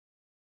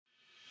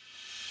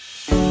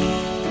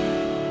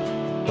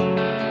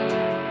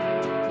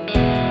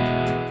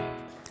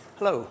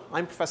Hello,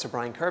 I'm Professor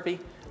Brian Kirby,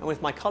 and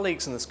with my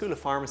colleagues in the School of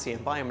Pharmacy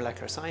and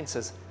Biomolecular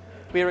Sciences,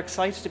 we are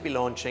excited to be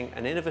launching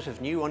an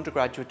innovative new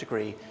undergraduate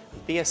degree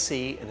of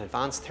BSc in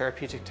Advanced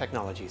Therapeutic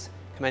Technologies,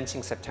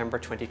 commencing September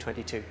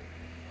 2022.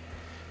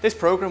 This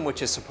programme,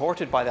 which is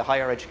supported by the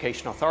Higher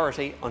Education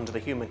Authority under the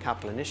Human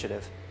Capital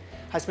Initiative,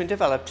 has been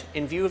developed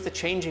in view of the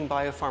changing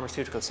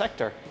biopharmaceutical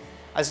sector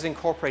as it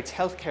incorporates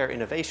healthcare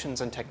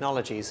innovations and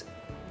technologies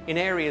in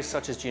areas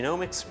such as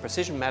genomics,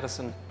 precision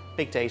medicine,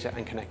 big data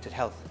and connected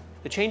health.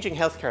 The changing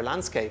healthcare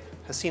landscape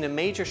has seen a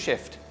major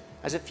shift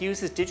as it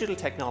fuses digital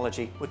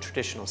technology with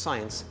traditional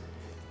science,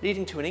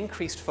 leading to an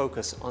increased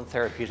focus on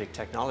therapeutic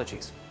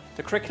technologies.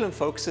 The curriculum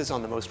focuses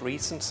on the most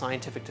recent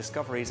scientific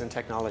discoveries and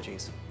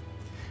technologies.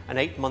 An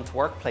 8-month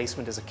work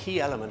placement is a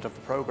key element of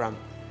the programme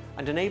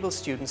and enables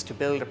students to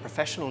build a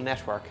professional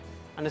network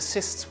and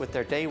assists with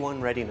their day one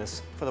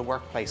readiness for the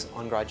workplace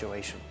on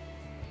graduation.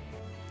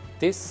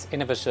 This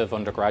innovative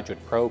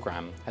undergraduate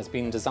programme has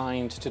been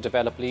designed to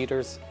develop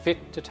leaders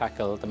fit to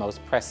tackle the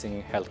most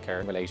pressing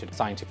healthcare-related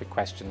scientific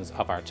questions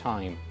of our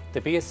time.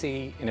 The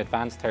BSc in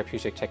Advanced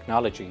Therapeutic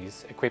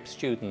Technologies equips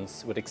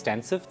students with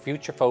extensive,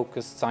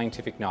 future-focused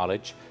scientific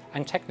knowledge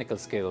and technical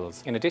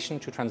skills, in addition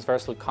to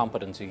transversal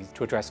competencies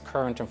to address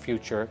current and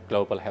future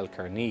global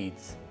healthcare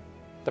needs.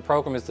 The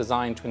programme is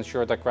designed to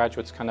ensure that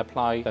graduates can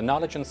apply the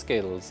knowledge and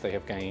skills they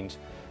have gained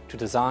to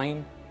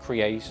design,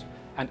 create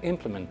and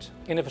implement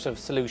innovative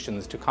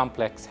solutions to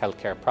complex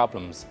healthcare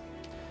problems.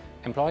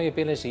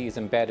 Employability is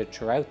embedded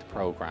throughout the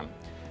programme,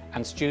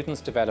 and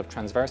students develop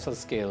transversal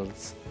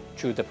skills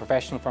through the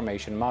professional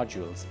formation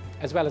modules,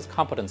 as well as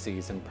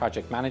competencies in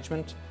project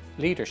management,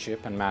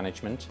 leadership and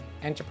management,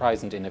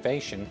 enterprise and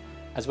innovation,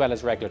 as well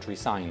as regulatory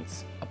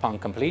science. Upon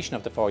completion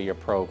of the 4-year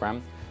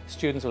programme,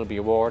 students will be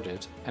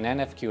awarded an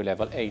NFQ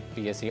Level 8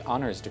 BSc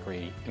Honours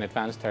degree in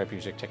Advanced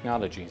Therapeutic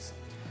Technologies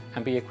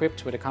and be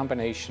equipped with a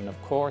combination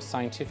of core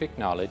scientific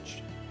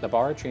knowledge,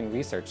 laboratory and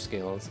research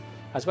skills,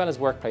 as well as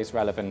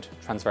workplace-relevant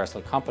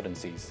transversal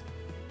competencies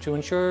to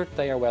ensure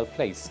they are well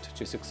placed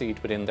to succeed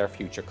within their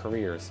future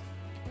careers.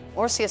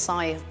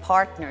 RCSI have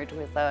partnered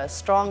with a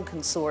strong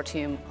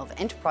consortium of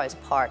enterprise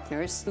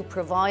partners who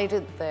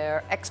provided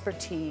their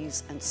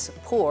expertise and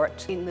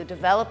support in the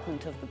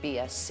development of the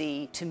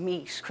BSc to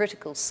meet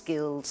critical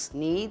skills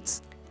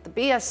needs. The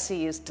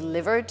BSc is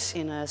delivered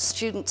in a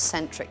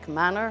student-centric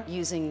manner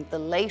using the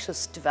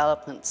latest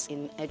developments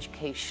in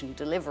education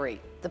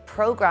delivery. The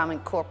programme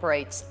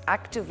incorporates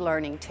active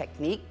learning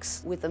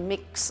techniques with a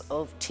mix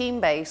of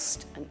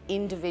team-based and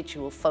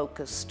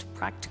individual-focused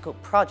practical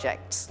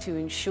projects to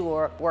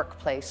ensure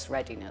workplace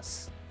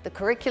readiness. The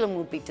curriculum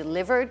will be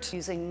delivered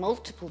using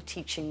multiple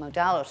teaching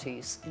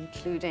modalities,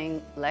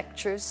 including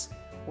lectures,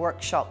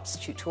 workshops,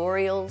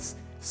 tutorials,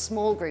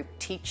 small group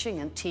teaching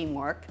and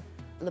teamwork,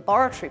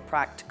 laboratory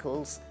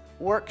practicals,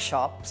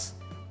 workshops,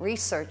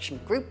 research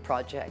and group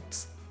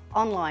projects,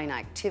 online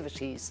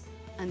activities,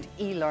 and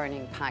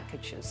e-learning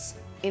packages.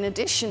 In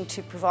addition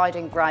to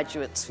providing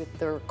graduates with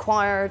the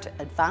required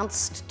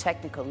advanced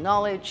technical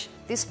knowledge,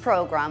 this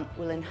programme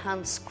will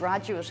enhance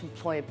graduate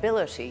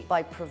employability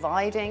by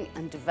providing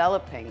and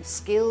developing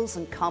skills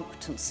and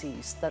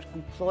competencies that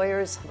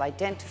employers have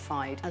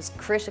identified as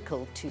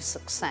critical to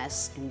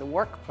success in the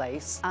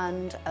workplace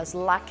and as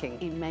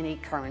lacking in many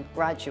current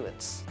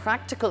graduates.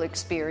 Practical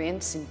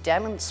experience in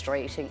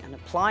demonstrating and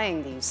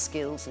applying these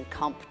skills and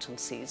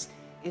competencies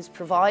is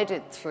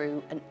provided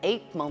through an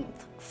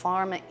 8-month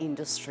pharma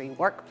industry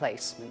work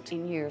placement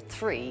in Year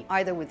 3,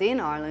 either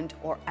within Ireland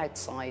or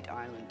outside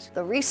Ireland.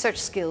 The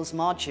research skills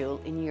module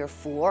in Year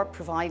 4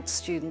 provides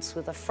students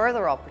with a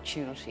further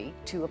opportunity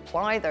to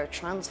apply their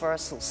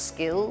transversal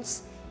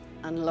skills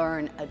and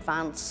learn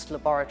advanced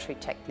laboratory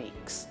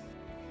techniques.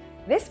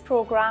 This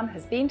programme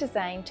has been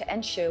designed to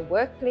ensure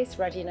workplace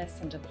readiness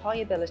and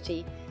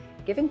employability,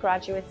 giving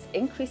graduates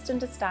increased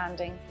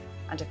understanding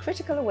and a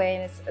critical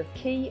awareness of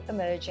key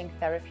emerging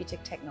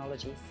therapeutic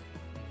technologies.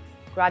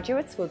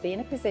 Graduates will be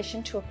in a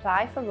position to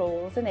apply for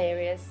roles in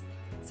areas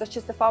such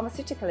as the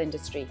pharmaceutical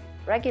industry,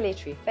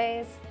 regulatory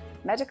affairs,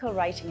 medical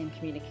writing and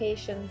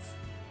communications,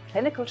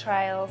 clinical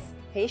trials,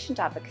 patient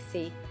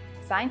advocacy,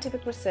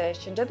 scientific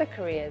research and other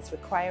careers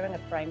requiring a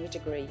primary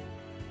degree,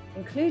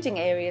 including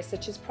areas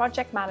such as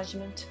project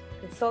management,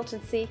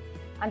 consultancy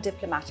and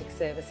diplomatic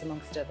service,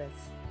 amongst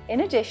others. In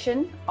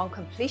addition, on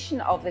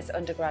completion of this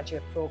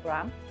undergraduate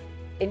programme,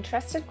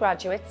 interested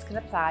graduates can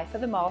apply for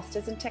the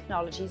Masters in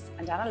Technologies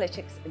and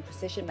Analytics in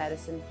Precision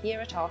Medicine here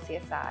at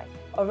RCSI,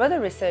 or other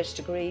research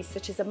degrees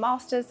such as a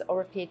Masters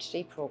or a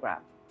PhD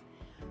programme.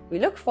 We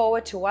look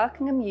forward to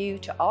welcoming you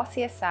to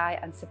RCSI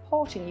and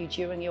supporting you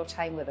during your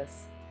time with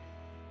us.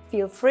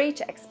 Feel free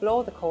to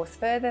explore the course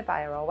further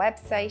via our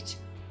website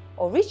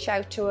or reach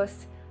out to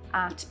us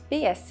at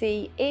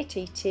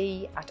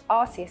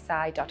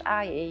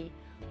bscatt@rcsi.ie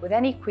with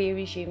any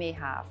queries you may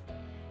have.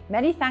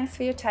 Many thanks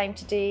for your time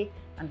today,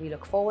 and we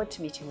look forward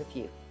to meeting with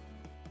you.